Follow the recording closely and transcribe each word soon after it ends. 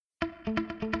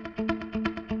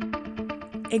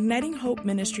Igniting Hope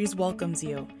Ministries welcomes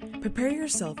you. Prepare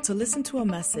yourself to listen to a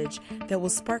message that will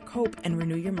spark hope and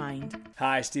renew your mind.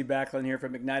 Hi, Steve Backlund here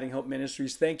from Igniting Hope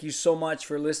Ministries. Thank you so much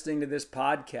for listening to this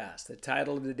podcast. The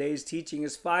title of today's teaching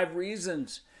is 5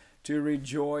 Reasons to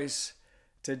Rejoice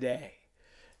Today.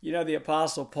 You know, the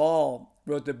Apostle Paul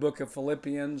wrote the book of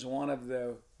Philippians. One of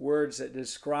the words that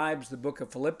describes the book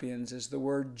of Philippians is the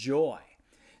word joy.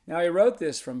 Now, he wrote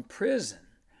this from prison.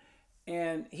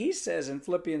 And he says in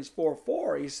Philippians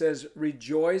 4:4, he says,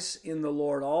 rejoice in the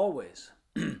Lord always.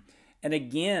 And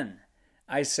again,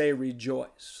 I say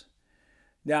rejoice.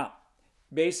 Now,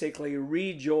 basically,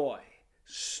 rejoice,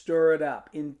 stir it up,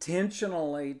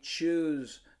 intentionally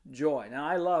choose joy. Now,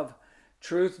 I love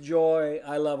truth joy.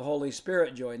 I love Holy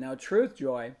Spirit joy. Now, truth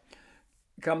joy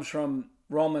comes from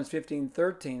Romans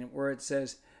 15:13, where it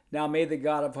says, now may the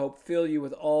God of hope fill you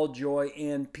with all joy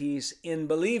and peace in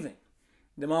believing.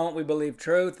 The moment we believe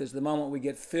truth is the moment we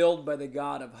get filled by the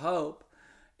God of hope,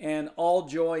 and all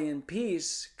joy and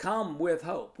peace come with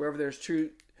hope. Wherever there's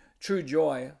true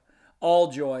joy,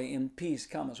 all joy and peace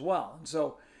come as well. And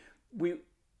so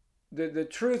the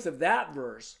truth of that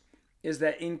verse is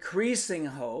that increasing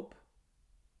hope,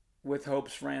 with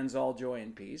hope's friends, all joy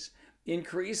and peace,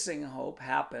 increasing hope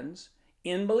happens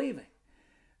in believing.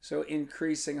 So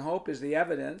increasing hope is the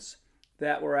evidence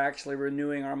that we're actually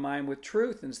renewing our mind with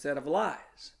truth instead of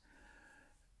lies,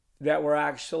 that we're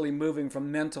actually moving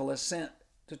from mental assent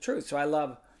to truth. So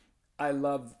I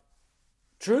love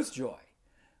truth joy.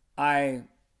 I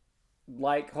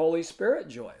like Holy Spirit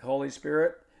joy. Holy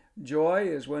Spirit joy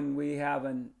is when we have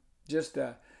just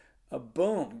a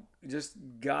boom, just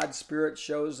God's Spirit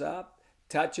shows up,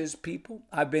 touches people.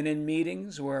 I've been in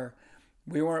meetings where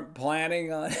we weren't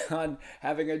planning on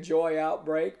having a joy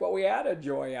outbreak, but we had a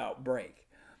joy outbreak.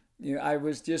 You know, I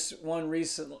was just in one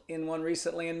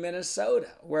recently in Minnesota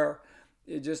where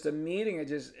it just a meeting.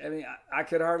 I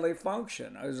could hardly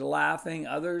function. I was laughing.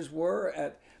 Others were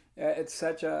at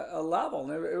such a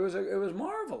level. It was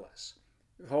marvelous.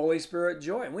 Holy Spirit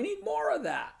joy. We need more of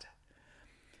that.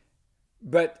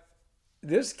 But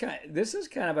this is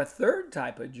kind of a third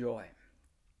type of joy,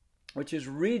 which is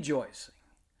rejoicing.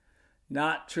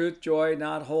 Not truth joy,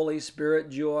 not Holy Spirit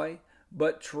joy,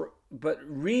 but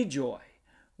rejoy,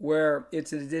 where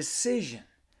it's a decision.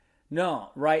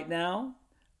 No, right now,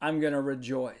 I'm going to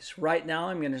rejoice. Right now,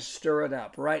 I'm going to stir it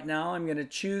up. Right now, I'm going to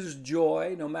choose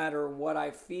joy no matter what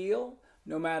I feel,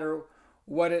 no matter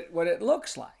what it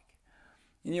looks like.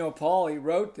 And, you know, Paul, he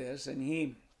wrote this, and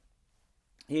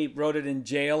he wrote it in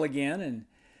jail again, and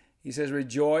he says,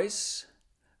 rejoice,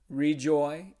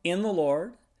 rejoice in the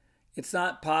Lord. It's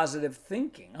not positive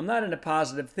thinking. I'm not into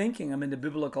positive thinking. I'm into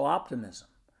biblical optimism.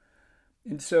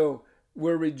 And so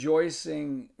we're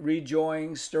rejoicing,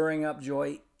 stirring up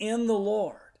joy in the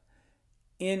Lord,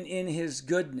 in His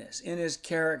goodness, in His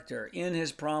character, in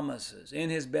His promises, in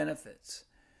His benefits.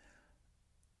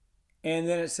 And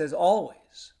then it says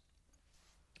always.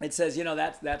 It says, you know,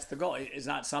 that's the goal. It's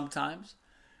not sometimes,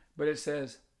 but it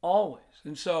says always.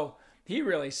 And so he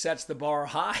really sets the bar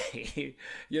high,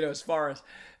 you know, as far as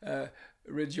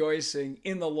rejoicing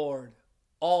in the Lord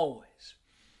always.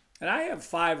 And I have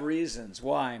 5 reasons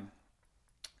why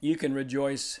you can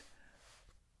rejoice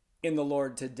in the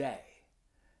Lord today.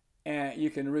 And you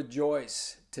can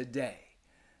rejoice today.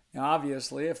 Now,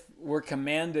 obviously, if we're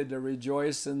commanded to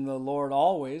rejoice in the Lord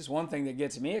always, one thing that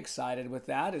gets me excited with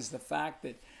that is the fact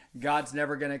that God's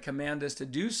never going to command us to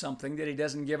do something that He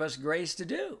doesn't give us grace to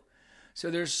do. So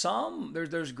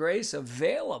there's grace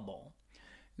available.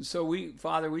 And so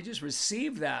Father, we just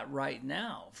receive that right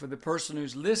now. For the person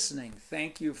who's listening,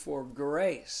 thank you for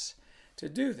grace to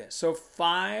do this. So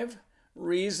 5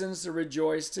 reasons to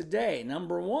rejoice today.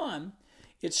 Number 1,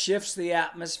 it shifts the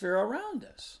atmosphere around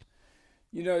us.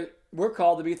 You know, we're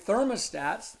called to be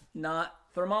thermostats, not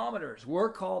thermometers.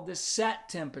 We're called to set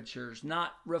temperatures,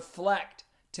 not reflect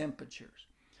temperatures.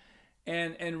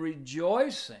 And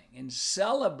rejoicing and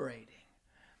celebrating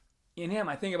in Him.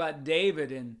 I think about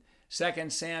David in 2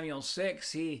 Samuel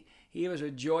 6. He was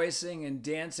rejoicing and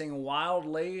dancing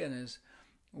wildly, and his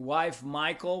wife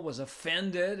Michal was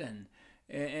offended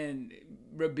and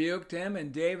rebuked him.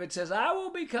 And David says, I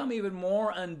will become even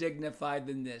more undignified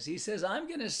than this. He says, I'm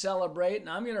going to celebrate and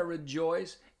I'm going to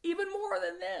rejoice even more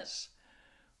than this.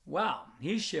 Wow,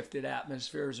 he shifted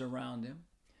atmospheres around him.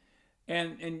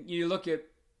 And you look at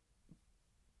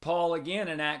Paul again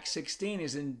in Acts 16.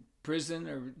 He's in prison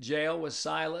or jail with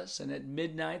Silas, and at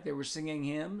midnight they were singing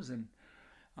hymns, and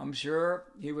I'm sure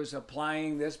he was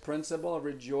applying this principle of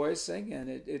rejoicing, and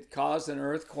it caused an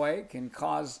earthquake and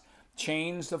caused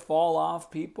chains to fall off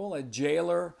people. A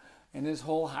jailer and his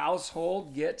whole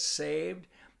household get saved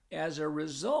as a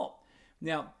result.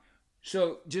 Now,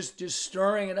 so just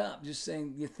stirring it up, just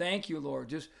saying, thank you, Lord,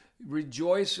 just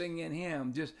rejoicing in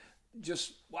him,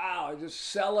 just wow, just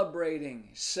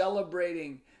celebrating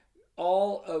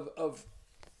all of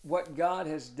what God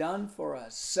has done for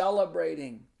us,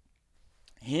 celebrating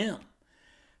him.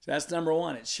 So that's number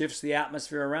one. It shifts the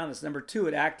atmosphere around us. Number two,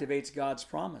 it activates God's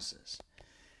promises.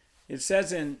 It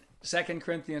says in 2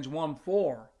 Corinthians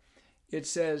 1:4, it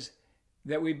says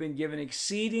that we've been given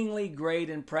exceedingly great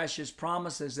and precious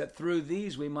promises, that through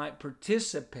these we might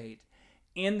participate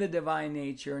in the divine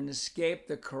nature and escape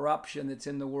the corruption that's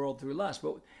in the world through lust.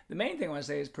 But the main thing I want to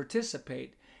say is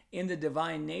participate in the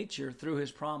divine nature through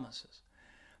his promises.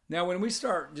 Now, when we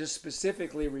start just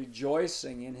specifically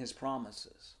rejoicing in his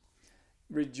promises,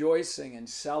 rejoicing and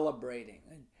celebrating,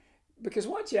 because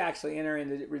once you actually enter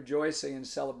into rejoicing and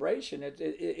celebration,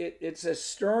 it's a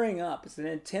stirring up. It's an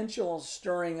intentional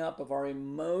stirring up of our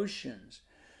emotions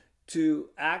to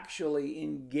actually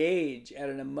engage at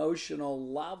an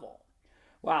emotional level.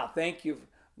 Wow, thank you,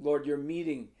 Lord, you're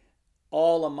meeting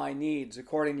all of my needs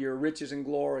according to your riches and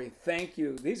glory. Thank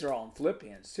you. These are all in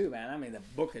Philippians too, man. I mean, the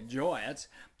book of joy. That's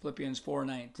Philippians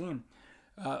 4:19.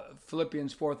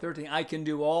 Philippians 4:13, I can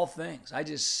do all things. I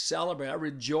just celebrate. I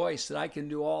rejoice that I can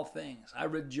do all things. I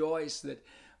rejoice that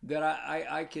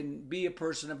I can be a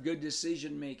person of good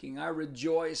decision making. I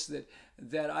rejoice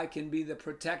that I can be the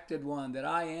protected one, that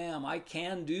I am. I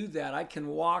can do that. I can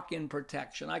walk in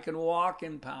protection. I can walk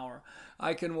in power.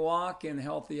 I can walk in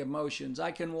healthy emotions. I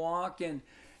can walk in,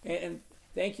 and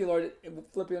thank you, Lord.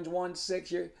 Philippians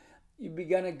 1:6, you've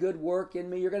begun a good work in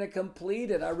me. You're going to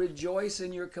complete it. I rejoice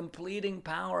in your completing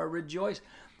power. I rejoice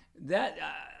that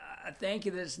I thank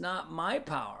you that it's not my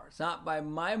power. It's not by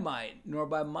my might nor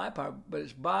by my power, but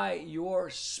it's by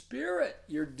your Spirit.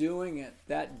 You're doing it,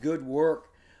 that good work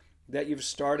that you've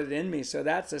started in me. So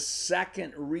that's a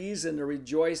second reason to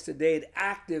rejoice today. It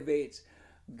activates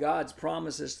God's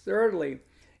promises. Thirdly,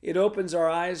 it opens our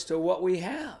eyes to what we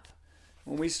have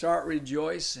when we start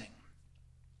rejoicing.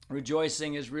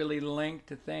 Rejoicing is really linked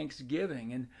to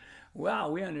thanksgiving. And wow,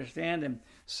 we understand, and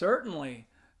certainly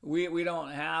we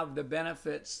don't have the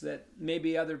benefits that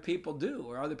maybe other people do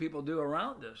or other people do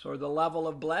around us, or the level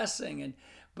of blessing.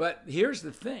 But here's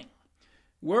the thing.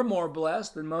 We're more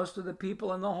blessed than most of the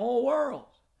people in the whole world.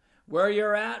 Where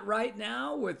you're at right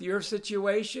now with your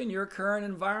situation, your current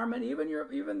environment,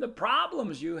 even the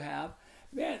problems you have,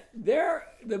 man,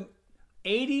 the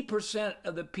 80%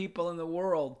 of the people in the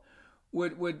world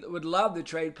would love to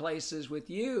trade places with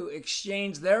you,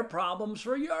 exchange their problems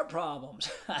for your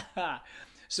problems.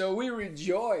 So we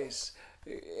rejoice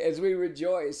as we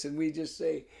rejoice, and we just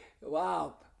say,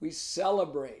 wow, we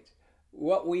celebrate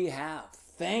what we have.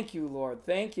 Thank you, Lord.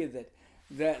 Thank you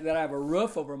that I have a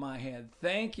roof over my head.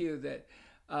 Thank you that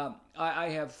I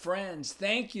have friends.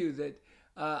 Thank you that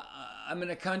I'm in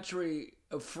a country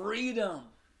of freedom.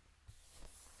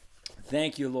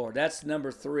 Thank you, Lord. That's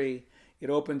number 3. It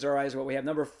opens our eyes to what we have.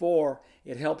 Number 4,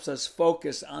 it helps us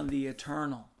focus on the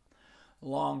eternal,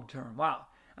 long term. Wow.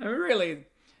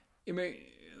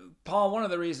 Paul, one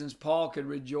of the reasons Paul could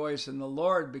rejoice in the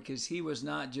Lord, because he was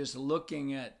not just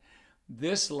looking at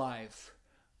this life's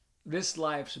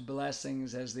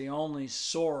blessings as the only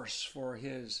source for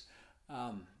his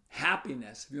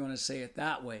happiness, if you want to say it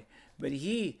that way. But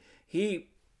he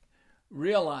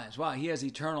realized, wow, he has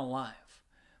eternal life.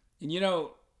 And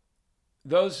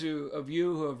those of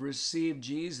you who have received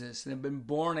Jesus and have been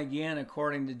born again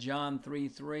according to John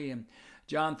 3:3, and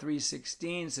John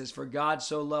 3:16 says, for God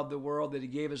so loved the world that he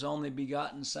gave his only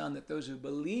begotten Son, that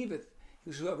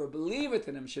whosoever believeth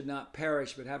in him should not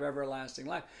perish but have everlasting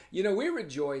life. We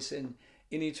rejoice in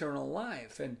eternal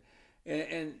life.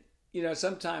 And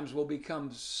sometimes we'll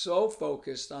become so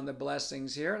focused on the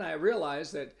blessings here. And I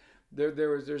realize that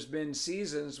there's been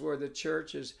seasons where the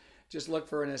church has just looked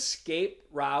for an escape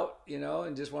route,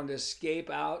 and just wanted to escape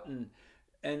out and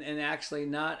actually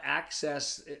not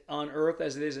access on earth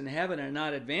as it is in heaven, and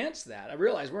not advance that. I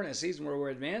realize we're in a season where we're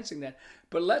advancing that,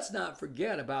 but let's not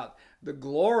forget about the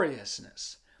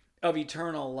gloriousness of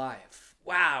eternal life.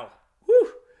 Wow.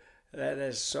 Whew. That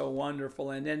is so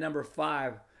wonderful. And then number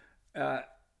 5,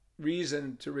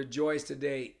 reason to rejoice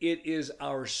today, it is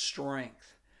our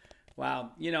strength.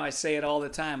 Wow. I say it all the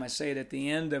time. I say it at the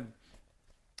end of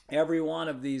every one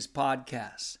of these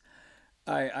podcasts.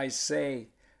 I say,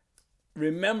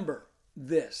 remember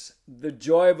this, the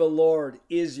joy of the Lord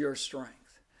is your strength.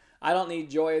 I don't need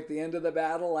joy at the end of the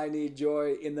battle. I need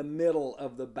joy in the middle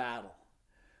of the battle.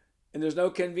 And there's no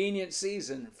convenient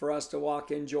season for us to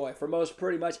walk in joy. For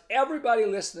pretty much everybody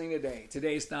listening today,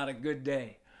 today's not a good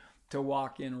day to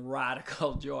walk in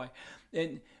radical joy.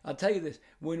 And I'll tell you this,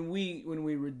 when we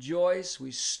rejoice,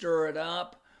 we stir it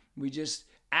up, we just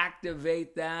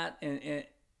activate that and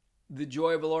the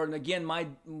joy of the Lord. And again,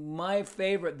 my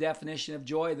favorite definition of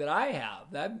joy that I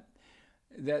have,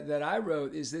 that I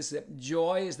wrote, is this: that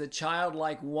joy is the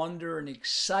childlike wonder and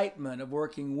excitement of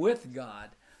working with God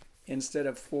instead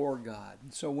of for God.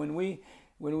 So when we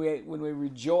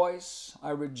rejoice, I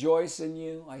rejoice in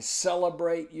you. I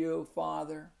celebrate you,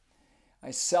 Father.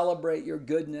 I celebrate your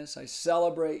goodness. I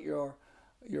celebrate your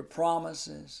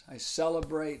promises. I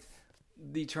celebrate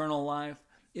the eternal life.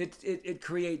 It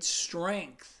creates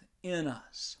strength in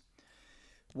us.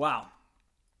 Wow.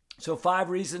 So 5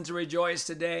 reasons to rejoice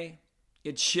today.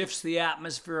 It shifts the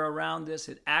atmosphere around us.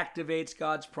 It activates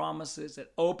God's promises.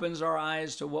 It opens our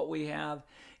eyes to what we have.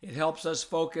 It helps us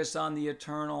focus on the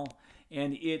eternal,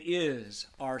 and it is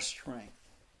our strength.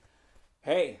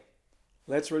 Hey,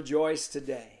 let's rejoice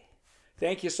today.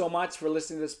 Thank you so much for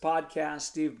listening to this podcast.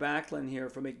 Steve Backlund here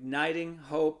from Igniting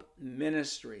Hope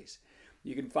Ministries.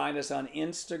 You can find us on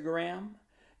Instagram.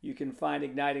 You can find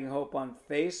Igniting Hope on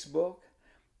Facebook.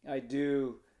 I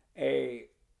do a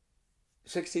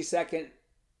 60-second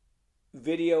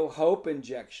video hope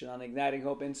injection on Igniting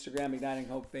Hope Instagram, Igniting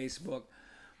Hope Facebook,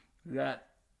 that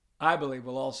I believe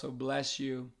will also bless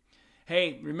you.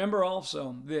 Hey, remember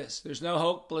also this: there's no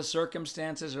hopeless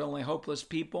circumstances, there are only hopeless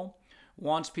people.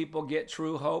 Once people get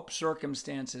true hope,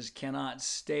 circumstances cannot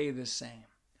stay the same.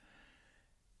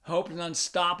 Hope is an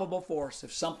unstoppable force.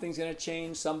 If something's going to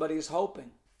change, somebody's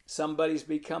hoping. Somebody's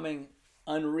becoming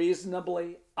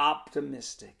unreasonably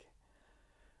optimistic.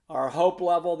 Our hope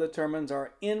level determines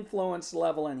our influence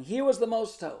level, and he who has the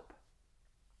most hope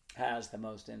has the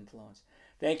most influence.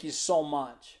 Thank you so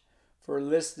much for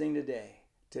listening today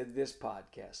to this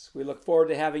podcast. We look forward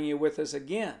to having you with us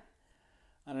again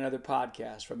on another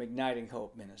podcast from Igniting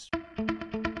Hope Ministry.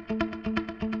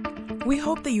 We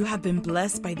hope that you have been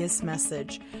blessed by this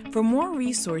message. For more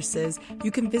resources,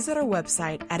 you can visit our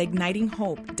website at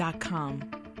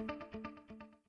ignitinghope.com.